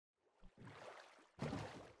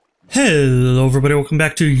Hello everybody, welcome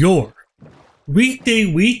back to your weekday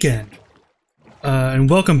weekend. And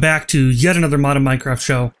welcome back to yet another modded Minecraft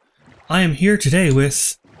show. I am here today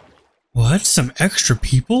with... what? Some extra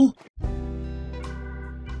people?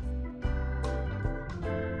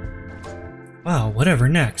 Wow, whatever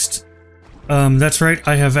next. That's right,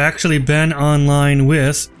 I have actually been online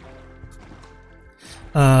with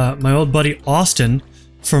my old buddy Austin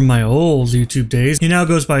from my old YouTube days. He now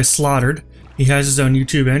goes by Slaughtered. He has his own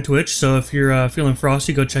YouTube and Twitch, so if you're feeling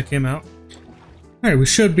frosty, go check him out. Alright, we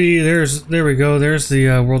should be... there we go, there's the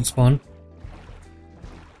world spawn.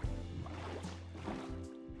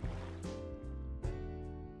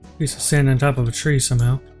 Piece of sand on top of a tree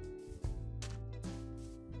somehow.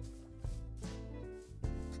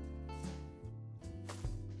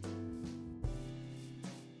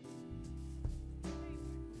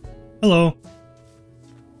 Hello.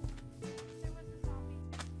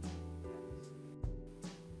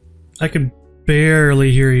 I can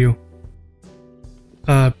barely hear you.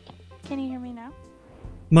 Can you hear me now?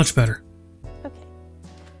 Much better.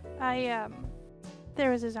 Okay. There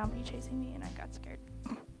was a zombie chasing me and I got scared.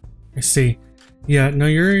 I see. Yeah, no,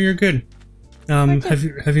 you're good.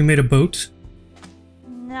 Have you made a boat?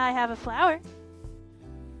 No, I have a flower.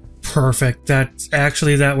 Perfect.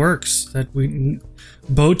 That works.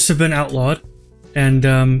 Boats have been outlawed,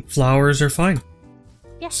 and flowers are fine.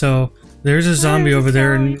 Yeah. So there's a zombie over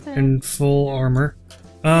there in full armor.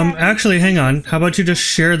 Actually, hang on. How about you just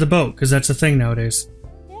share the boat? Because that's a thing nowadays.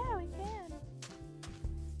 Yeah, we can.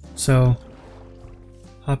 So,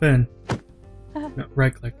 hop in. No,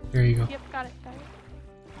 right click. There you go. Yep, got it.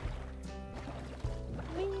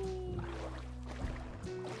 Whee!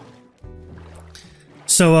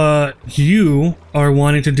 So, you are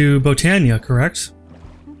wanting to do Botania, correct?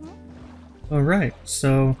 Mm-hmm. Alright,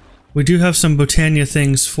 so we do have some Botania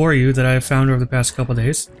things for you that I have found over the past couple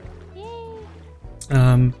days.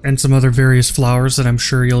 And some other various flowers that I'm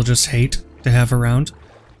sure you'll just hate to have around.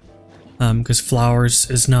 Because flowers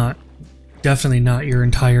is definitely not your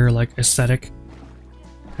entire, like, aesthetic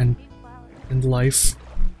and life.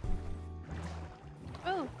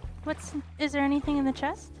 Oh, is there anything in the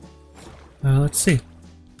chest? Let's see.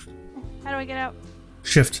 How do I get out?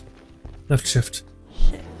 Shift. Left shift.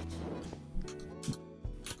 Shift.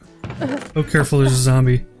 Oh, careful, there's a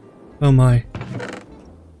zombie. Oh my.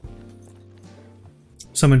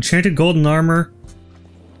 Some enchanted golden armor.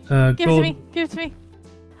 Give it to me. Give it to me.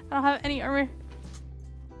 I don't have any armor.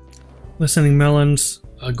 Listening melons.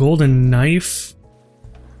 A golden knife.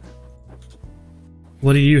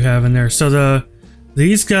 What do you have in there? So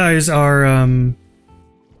these guys are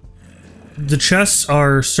the chests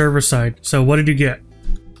are server side. So what did you get?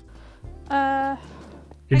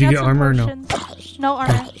 Did you get armor or no? No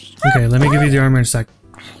armor. Okay, let me give you the armor in a sec.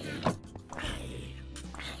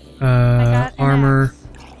 Armor.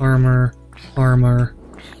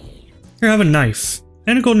 Here, have a knife.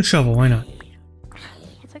 And a golden shovel, why not?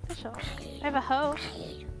 I'll take the shovel. I have a hoe.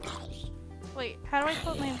 Wait, how do I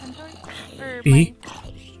pull my inventory? Or E.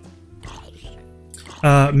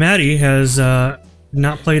 Maddie has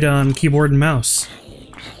not played on keyboard and mouse.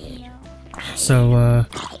 No. So,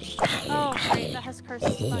 oh, great, that has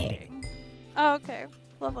cursed finding. Oh, okay.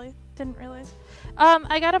 Lovely. Didn't realize.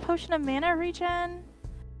 I got a potion of mana regen.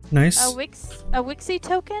 Nice. A Wixie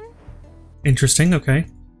token. Interesting, okay.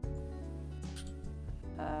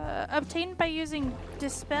 Obtained by using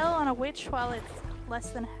Dispel on a witch while it's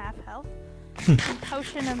less than half health. And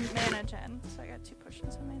potion of mana gen. So I got 2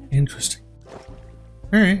 potions of mana gen. Interesting.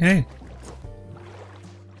 Alright, hey.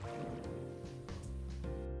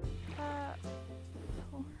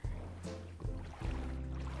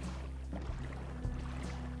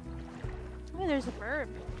 Oh, there's a bird.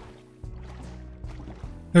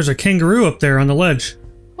 There's a kangaroo up there on the ledge.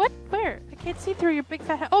 What? Where? I can't see through your big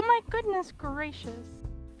fat head. Oh my goodness gracious.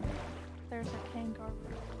 There's a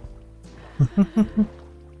kangaroo.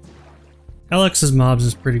 Alex's mobs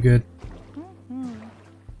is pretty good.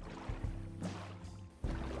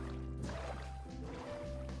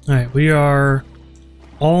 Alright, we are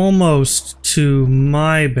almost to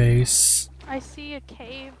my base. I see a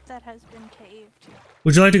cave that has been caved.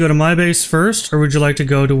 Would you like to go to my base first, or would you like to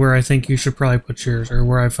go to where I think you should probably put yours, or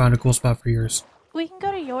where I found a cool spot for yours? We can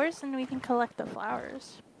go to yours and we can collect the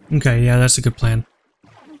flowers. Okay, yeah, that's a good plan.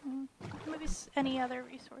 Maybe any other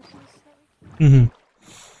resources.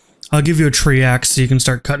 I'll give you a tree axe so you can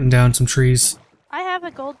start cutting down some trees. I have a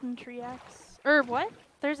golden tree axe. Or what?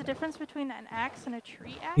 There's a difference between an axe and a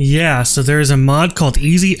tree axe? Yeah, so there's a mod called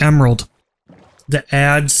Easy Emerald that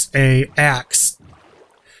adds a axe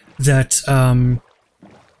that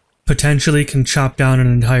potentially can chop down an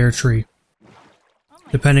entire tree. Oh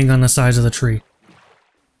depending on the size of the tree.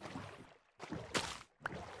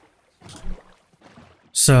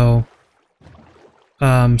 So,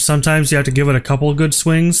 sometimes you have to give it a couple good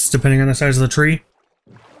swings, depending on the size of the tree.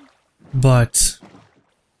 But,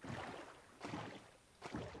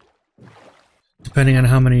 depending on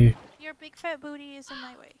how many... Your big fat booty is in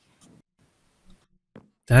my way.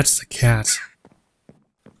 That's the cat.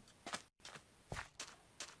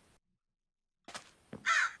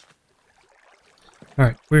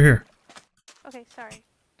 Alright, we're here. Okay, sorry.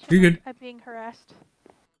 You're good. I'm being harassed.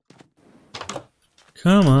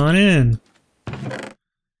 Come on in.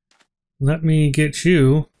 Let me get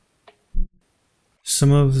you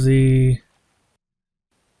some of the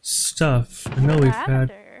stuff. I know we've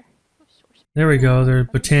had... There we go. There's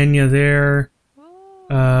Botania there.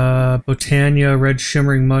 Botania red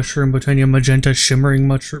shimmering mushroom. Botania magenta shimmering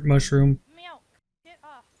mushroom. Meow. Get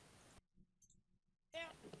off.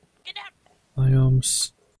 Get out.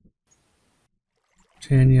 Biomes.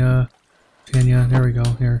 Botania. There we go.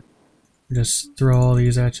 Here. Just throw all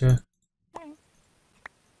these at you.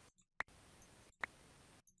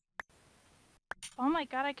 Oh my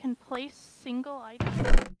god, I can place single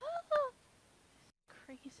items.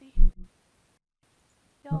 Crazy.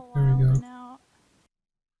 Y'all There we go. wilding out.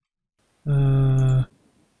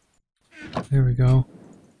 There we go.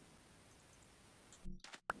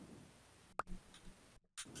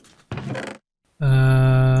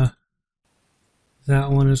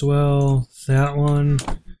 That one as well. That one.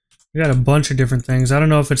 We got a bunch of different things. I don't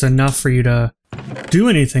know if it's enough for you to do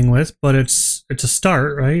anything with, but it's a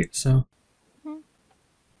start, right? So.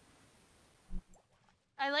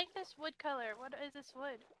 I like this wood color. What is this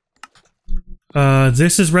wood?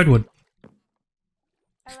 This is redwood.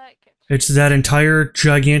 I like it. It's that entire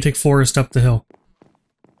gigantic forest up the hill.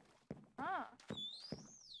 Ah.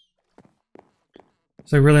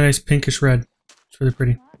 It's a really nice pinkish red. It's really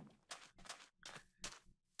pretty.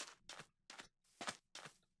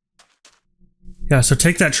 Yeah, so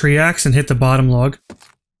take that tree axe and hit the bottom log.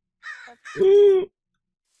 There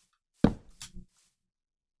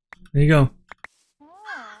you go.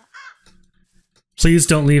 Ah. Please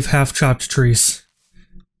don't leave half-chopped trees.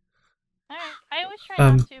 Alright. I always try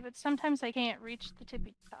not to, but sometimes I can't reach the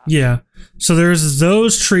tippy top. Yeah. So there's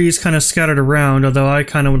those trees kind of scattered around, although I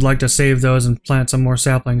kind of would like to save those and plant some more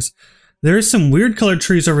saplings. There's some weird colored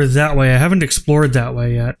trees over that way. I haven't explored that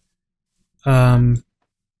way yet.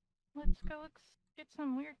 Let's go get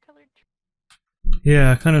some weird colored trees.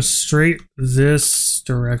 Yeah, kind of straight this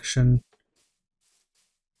direction.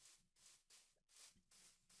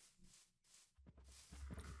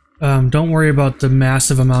 Don't worry about the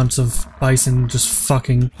massive amounts of bison just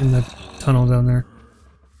fucking in the tunnel down there.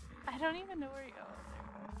 I don't even know where you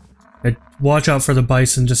go. Watch out for the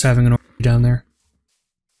bison just having an orgy down there.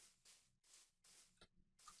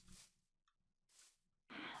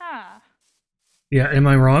 Huh. Yeah, am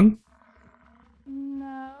I wrong?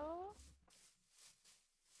 No.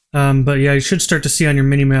 But yeah, you should start to see on your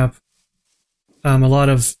minimap a lot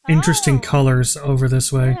of interesting colors over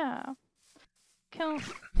this way. Yeah.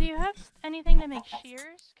 Do you have anything to make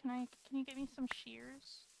shears? Can you get me some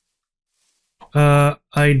shears?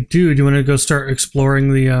 I do. Do you want to go start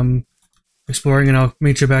exploring the, exploring and I'll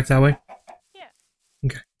meet you back that way? Yeah.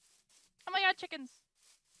 Okay. Oh my god, chickens!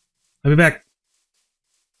 I'll be back.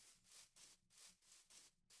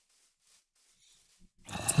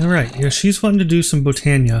 Alright, yeah, she's wanting to do some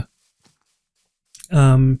Botania.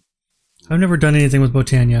 I've never done anything with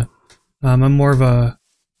Botania. I'm more of a...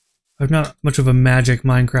 I'm not much of a magic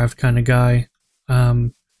Minecraft kind of guy.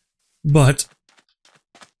 But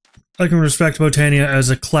I can respect Botania as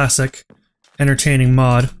a classic, entertaining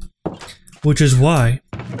mod, which is why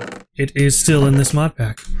it is still in this mod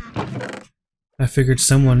pack. I figured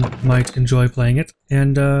someone might enjoy playing it,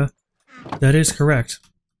 and that is correct.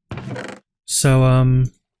 So,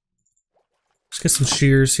 let's get some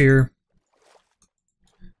shears here.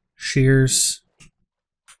 Shears.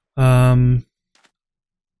 Alright.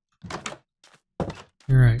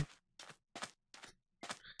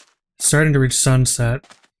 Starting to reach sunset.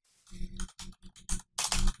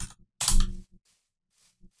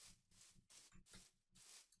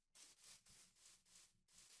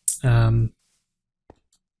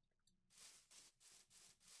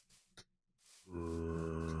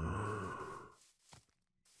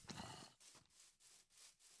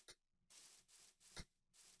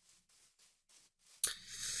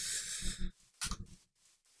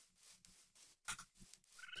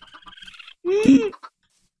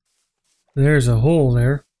 There's a hole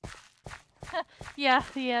there. Yeah,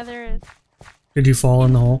 there is. Did you fall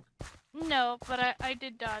in the hole? No, but I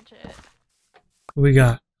did dodge it. What we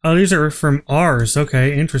got? Oh, these are from ours.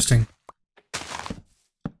 Okay, interesting.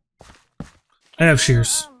 I have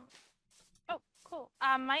shears. Oh, cool.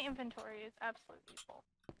 My inventory is absolutely full.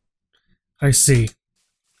 I see.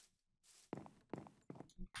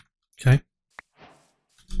 Okay.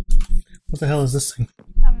 What the hell is this thing?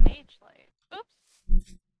 A mage light.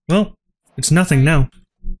 Oops. Well, it's nothing now.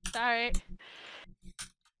 Sorry.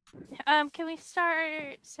 Can we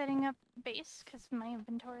start setting up base? Because my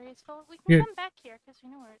inventory is full. We can come back here because we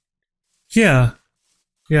know where. Yeah.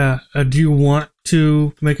 Yeah. Do you want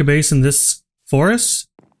to make a base in this forest?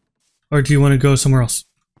 Or do you want to go somewhere else?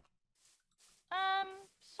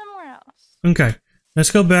 Somewhere else. Okay.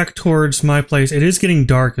 Let's go back towards my place. It is getting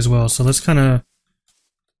dark as well, so let's kind of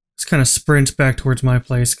sprint back towards my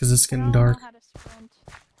place because it's getting dark. I don't know how to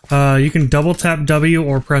sprint. You can double tap W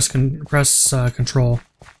or press control.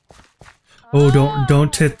 Oh,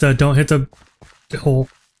 don't hit the hole.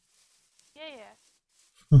 Yeah.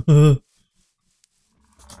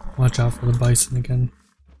 Watch out for the bison again.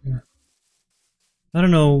 Yeah. I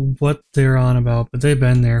don't know what they're on about, but they've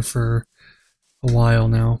been there for a while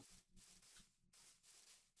now.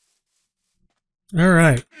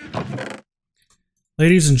 Alright.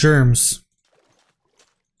 Ladies and germs.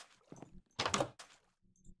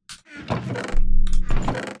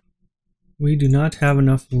 We do not have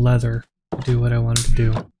enough leather to do what I wanted to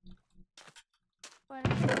do. What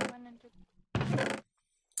did you want to do?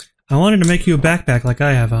 I wanted to make you a backpack like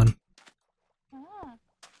I have on. Oh.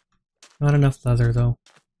 Not enough leather, though.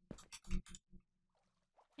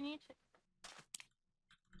 You need to...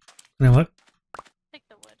 You know what? Take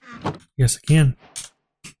the wood. Yes, I can.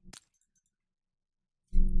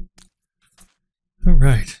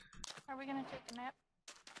 Alright. Are we gonna take a nap?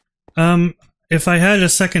 If I had a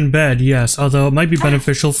second bed, yes. Although it might be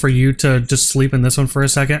beneficial for you to just sleep in this one for a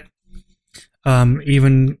second.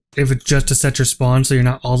 Even if it's just to set your spawn so you're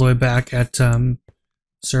not all the way back at,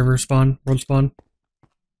 server spawn, world spawn.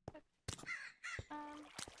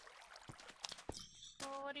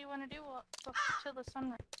 Well, what do you want to do till the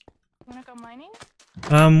sunrise? You wanna go mining?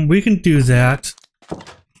 We can do that.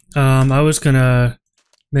 I was gonna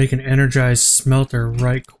make an energized smelter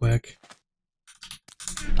right quick.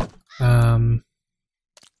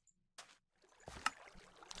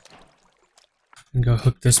 And go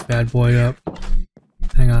hook this bad boy up.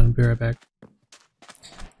 Hang on, I'll be right back.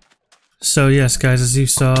 So yes, guys, as you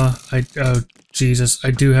saw, oh Jesus,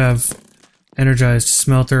 I do have energized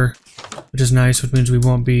smelter, which is nice, which means we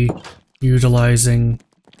won't be utilizing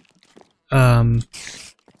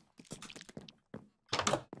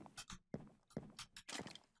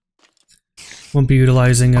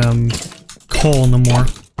coal no more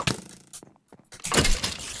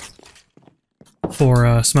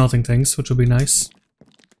for smelting things, which will be nice.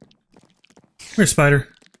 Here, spider.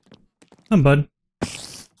 Come, bud.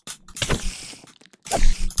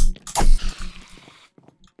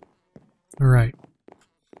 All right.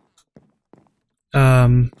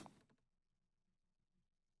 Oh.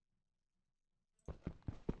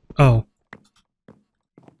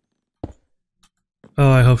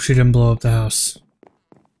 Oh, I hope she didn't blow up the house.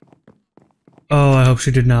 Oh, I hope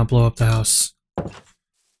she did not blow up the house.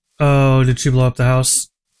 Oh, did she blow up the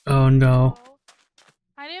house? Oh, no.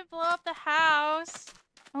 I didn't blow up the house.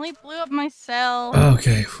 I only blew up myself.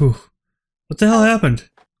 Okay, whew. What the hell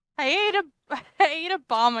happened? I ate a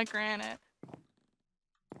pomegranate.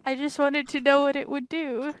 I just wanted to know what it would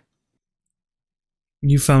do.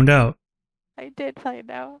 You found out. I did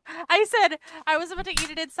find out. I said, I was about to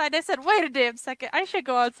eat it inside. I said, wait a damn second. I should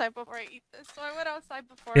go outside before I eat this. So I went outside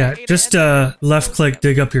before I ate it. Just left click,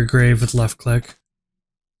 dig up your grave with left click.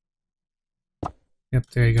 Yep,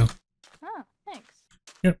 there you go. Oh, thanks.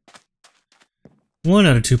 Yep. 1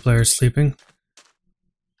 out of 2 players sleeping.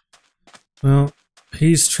 Well,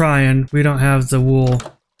 he's trying. We don't have the wool.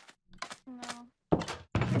 No.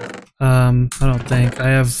 I don't think. I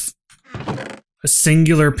have a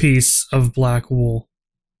singular piece of black wool.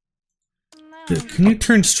 No. Can you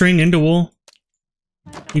turn string into wool?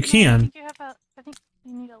 You can. I think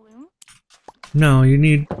you need a loom. No, you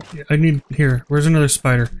need... I need... Here, where's another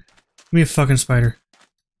spider? Give me a fucking spider.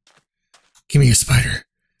 Give me a spider.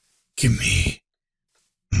 Give me...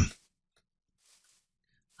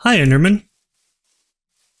 Hi, Enderman.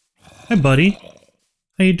 Hi, buddy.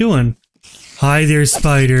 How you doing? Hi there,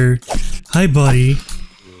 spider. Hi, buddy.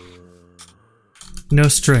 No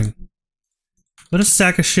string. What a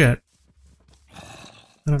sack of shit.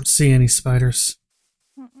 I don't see any spiders.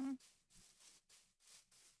 Here's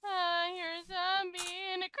a zombie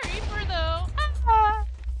and a creeper, though. Ah!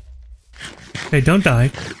 Hey, don't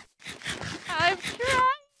die. I'm trying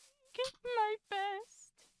my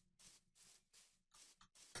best.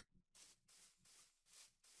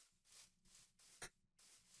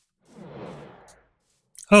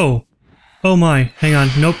 Oh. Oh my. Hang on.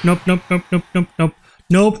 Nope, nope, nope, nope, nope, nope, nope.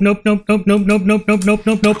 Nope, nope, nope, nope, nope, nope, nope, nope, nope,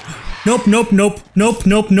 nope, nope. Nope, nope, nope, nope,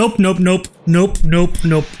 nope, nope, nope, nope, nope, nope,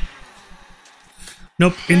 nope.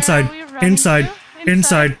 Nope, inside, inside,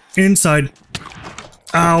 inside, inside.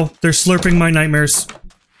 Ow, they're slurping my nightmares.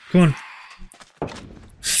 Come on.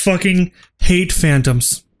 Fucking hate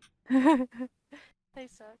phantoms. They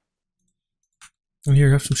suck. And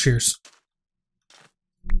here, have some shears.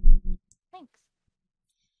 Thanks.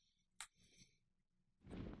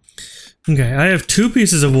 Okay, I have 2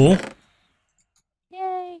 pieces of wool.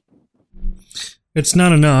 Yay. It's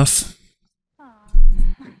not enough.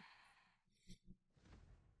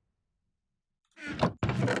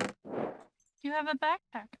 You have a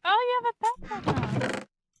backpack. Oh, you have a backpack on.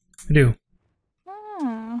 I do.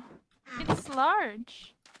 Oh, it's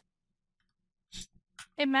large.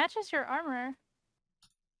 It matches your armor.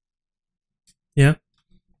 Yeah?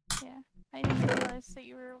 Yeah, I didn't realize that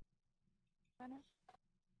you were... Wanna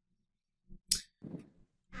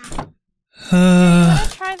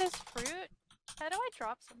try this fruit? How do I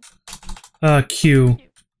drop something? Q. You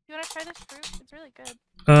wanna try this fruit? It's really good.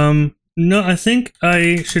 No, I think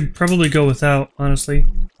I should probably go without, honestly.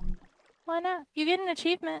 Why not? You get an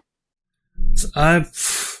achievement.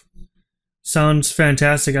 Sounds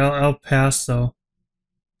fantastic. I'll pass, though.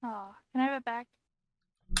 Aw, can I have it back?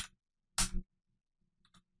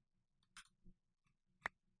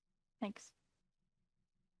 Thanks.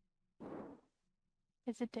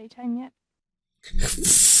 Is it daytime yet?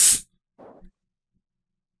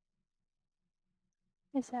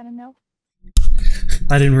 Is that a no?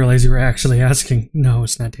 I didn't realize you were actually asking. No,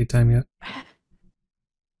 it's not daytime yet.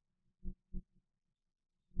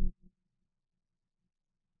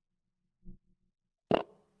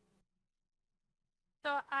 So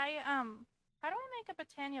how do I make a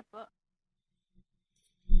Botania book?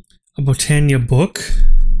 A Botania book?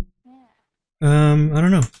 Yeah. I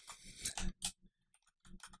don't know.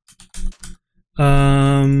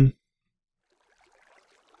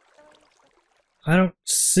 I don't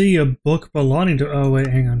see a book belonging to... Oh, wait,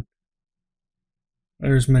 hang on.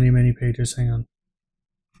 There's many, many pages. Hang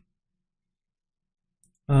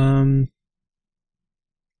on.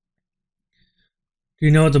 Do you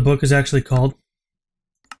know what the book is actually called?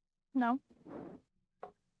 No.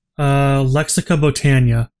 Lexica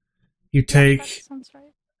Botania. You take That sounds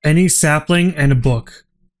right. any sapling and a book.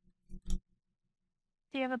 Do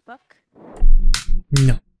you have a book?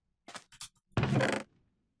 No. How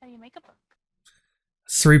do you make a book?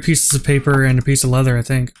 3 pieces of paper and a piece of leather, I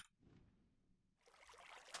think.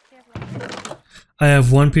 Do you have leather? I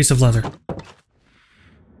have 1 piece of leather. May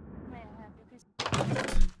I have your piece of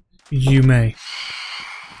leather? You may.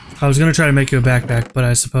 I was gonna try to make you a backpack, but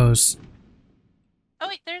I suppose... Oh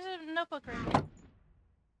wait, there's a notebook right here.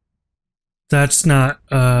 That's not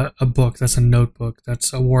a book, that's a notebook.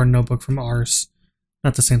 That's a worn notebook from ours.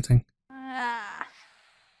 Not the same thing.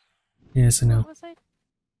 Yes, I know. What was I?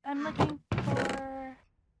 I'm looking for...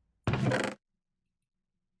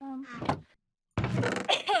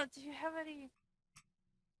 do you have any...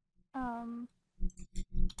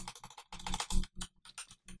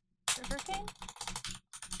 sugarcane?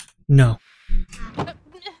 No.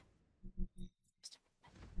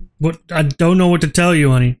 What? I don't know what to tell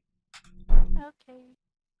you, honey. Okay.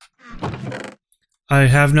 I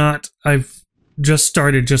have not. I've just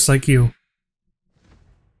started, just like you.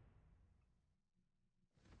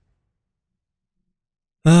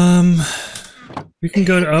 We can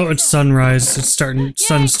go to... Oh, it's sunrise. It's starting... Yay!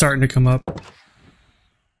 Sun's starting to come up.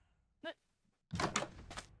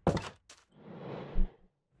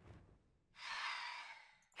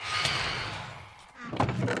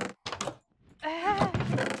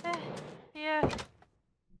 Yeah.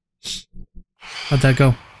 How'd that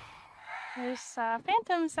go? There's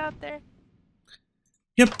phantoms out there.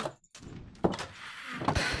 Yep.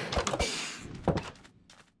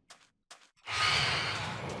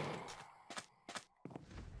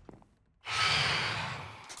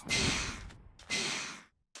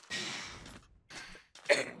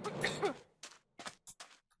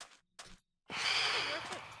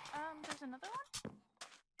 There's another one?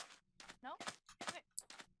 No? Okay.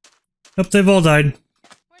 Nope, they've all died.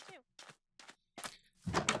 Where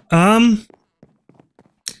to?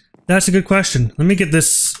 That's a good question. Let me get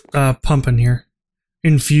this pumping here.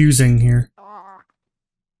 Infusing here.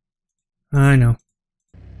 I know.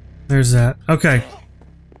 There's that. Okay.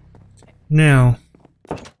 Now.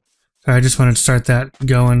 I just wanted to start that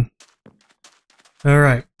going.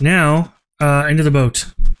 Alright. Now, into the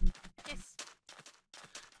boat. Yes.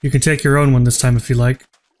 You can take your own one this time if you like.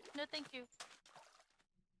 No, thank you.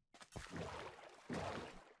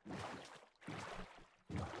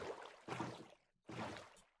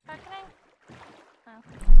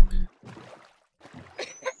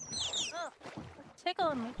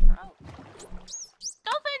 tickle in my throat.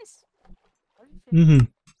 Dolphins! Mm-hmm.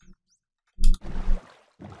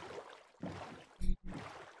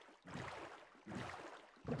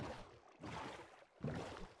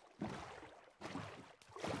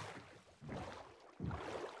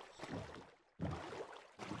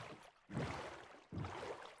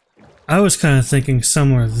 I was kind of thinking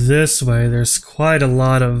somewhere this way. There's quite a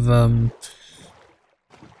lot of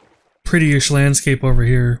pretty-ish landscape over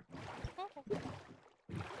here.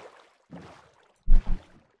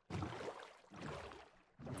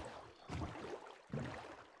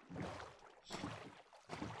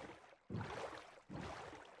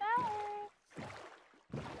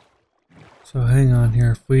 So hang on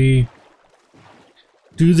here. If we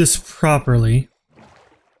do this properly...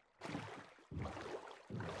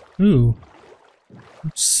 Ooh.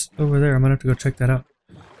 What's over there? I'm gonna have to go check that out.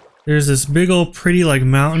 There's this big old pretty like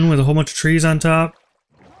mountain with a whole bunch of trees on top.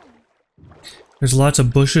 There's lots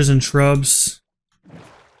of bushes and shrubs.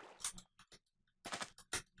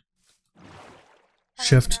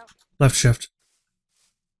 Shift. Left shift.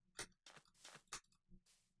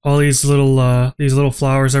 All these little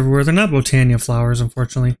flowers everywhere. They're not Botania flowers,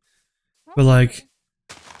 unfortunately. But like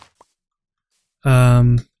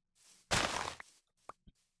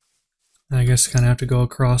I guess kind of have to go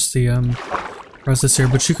across the across this here,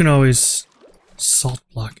 but you can always salt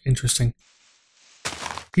block. Interesting.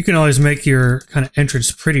 You can always make your kind of entrance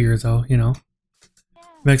prettier, though. You know,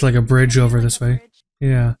 make like a bridge over this way.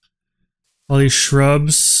 Yeah, all these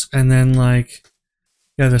shrubs, and then like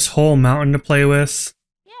yeah, this whole mountain to play with.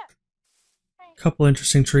 A couple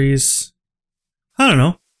interesting trees. I don't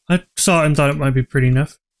know. I saw it and thought it might be pretty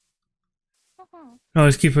enough.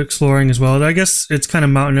 Always keep exploring as well. I guess it's kind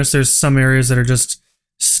of mountainous. There's some areas that are just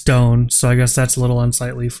stone, so I guess that's a little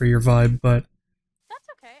unsightly for your vibe, but... That's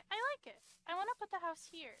okay. I like it. I want to put the house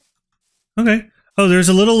here. Okay. Oh, there's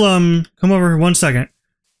a little, come over 1 second.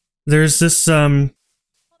 There's this, Hold on.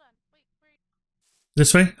 Wait.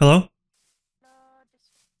 This way? Hello? This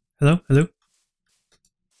way. Hello? Hello?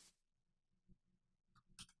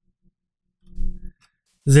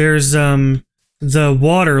 There's, the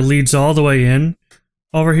water leads all the way in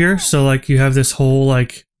over here, so like you have this whole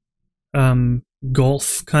like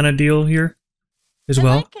gulf kind of deal here as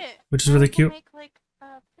well, like it. Which is really cute. Make, like,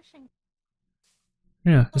 fishing.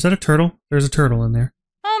 Yeah, is that a turtle? There's a turtle in there.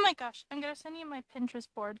 Oh my gosh, I'm gonna send you my Pinterest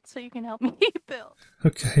board so you can help me build.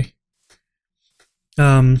 Okay.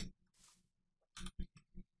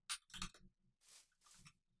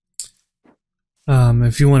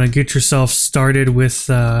 If you want to get yourself started with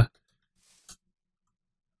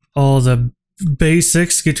all the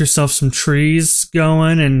basics, get yourself some trees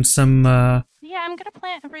going and some Yeah, I'm gonna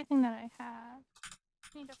plant everything that I have.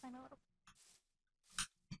 Need to find a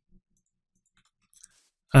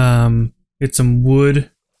little... get some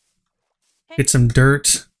wood, Okay. get some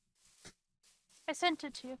dirt. I sent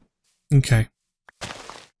it to you. Okay.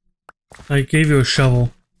 I gave you a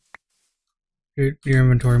shovel. Your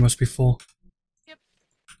inventory must be full. Yep.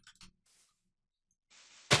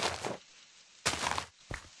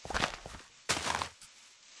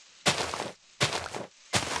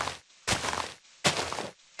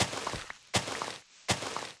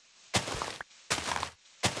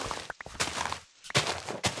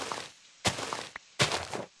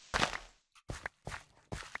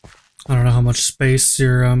 I don't know how much space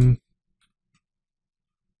you're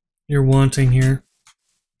wanting here.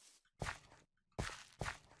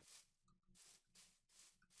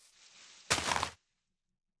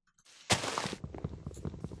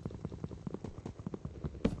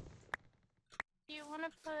 Do you want to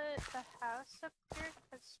put the house up here?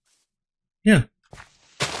 'Cause Yeah.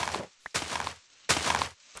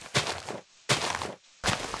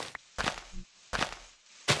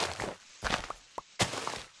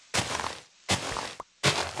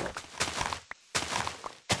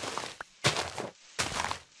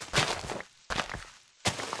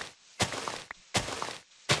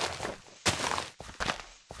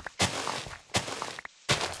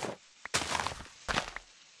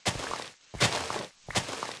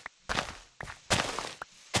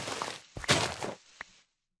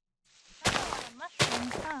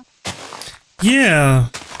 mushrooms, huh? Yeah.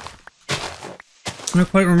 I don't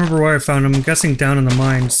quite remember where I found them. I'm guessing down in the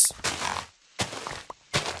mines.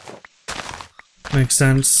 Makes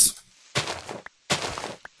sense.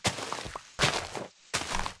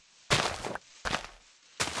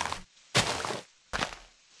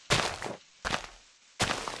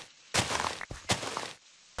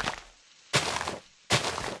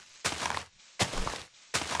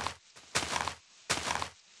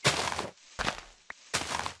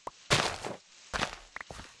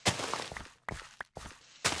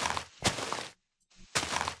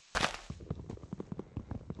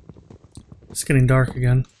 It's getting dark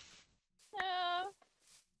again.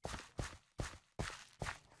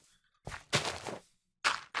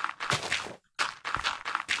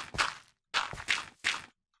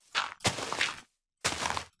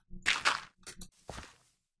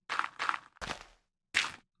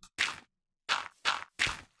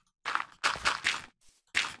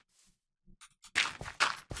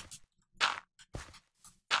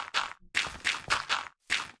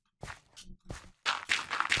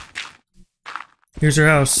 Here's her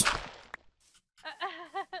house.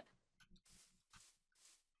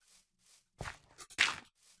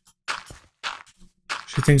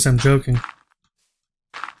 She thinks I'm joking.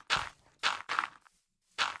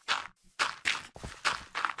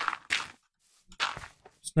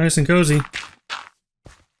 It's nice and cozy.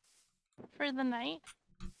 For the night?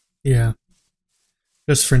 Yeah.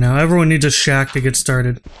 Just for now. Everyone needs a shack to get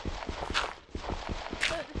started.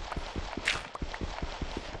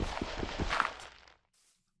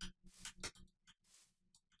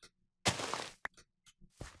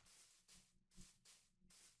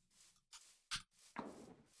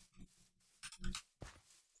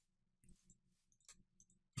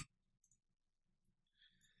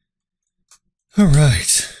 All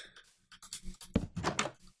right.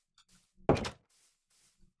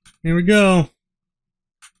 Here we go.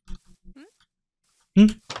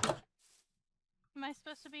 Am I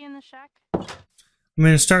supposed to be in the shack? I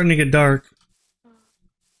mean, it's starting to get dark.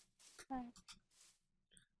 Right.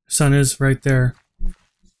 The sun is right there.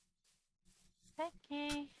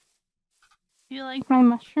 Okay. Do you like my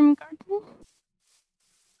mushroom garden?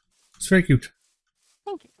 It's very cute.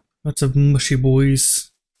 Thank you. Lots of mushy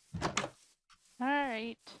boys.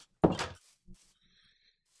 Alright.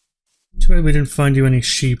 Too bad we didn't find you any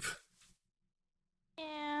sheep.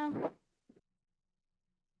 Yeah.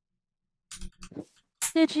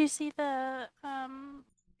 Did you see the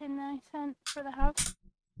pin I sent for the house?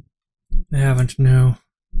 I haven't, no.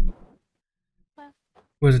 Well,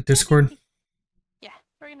 Was it Discord? yeah,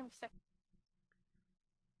 we're gonna be sick.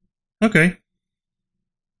 Okay.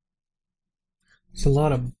 It's a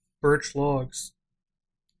lot of birch logs.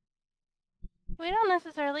 We don't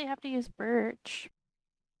necessarily have to use birch.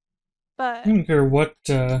 But I don't care what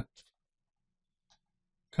kind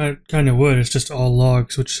of wood. It's just all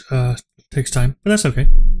logs, which takes time, but that's okay.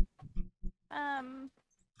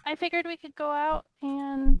 I figured we could go out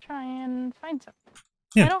and try and find some.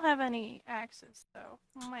 Yeah. I don't have any axes though.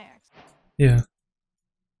 Well, my axe. Yeah.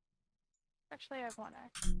 Actually, I have one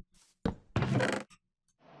axe.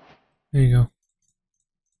 There you go.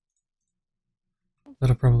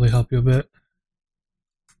 That'll probably help you a bit.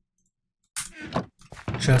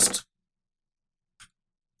 Chest.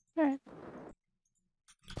 Alright.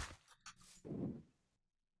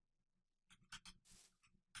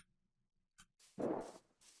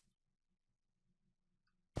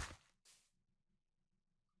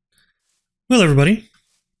 Well, everybody,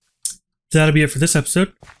 that'll be it for this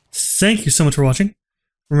episode. Thank you so much for watching.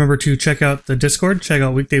 Remember to check out the Discord, check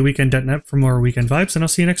out weekdayweekend.net for more weekend vibes, and I'll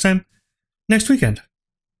see you next time, next weekend.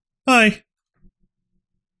 Bye!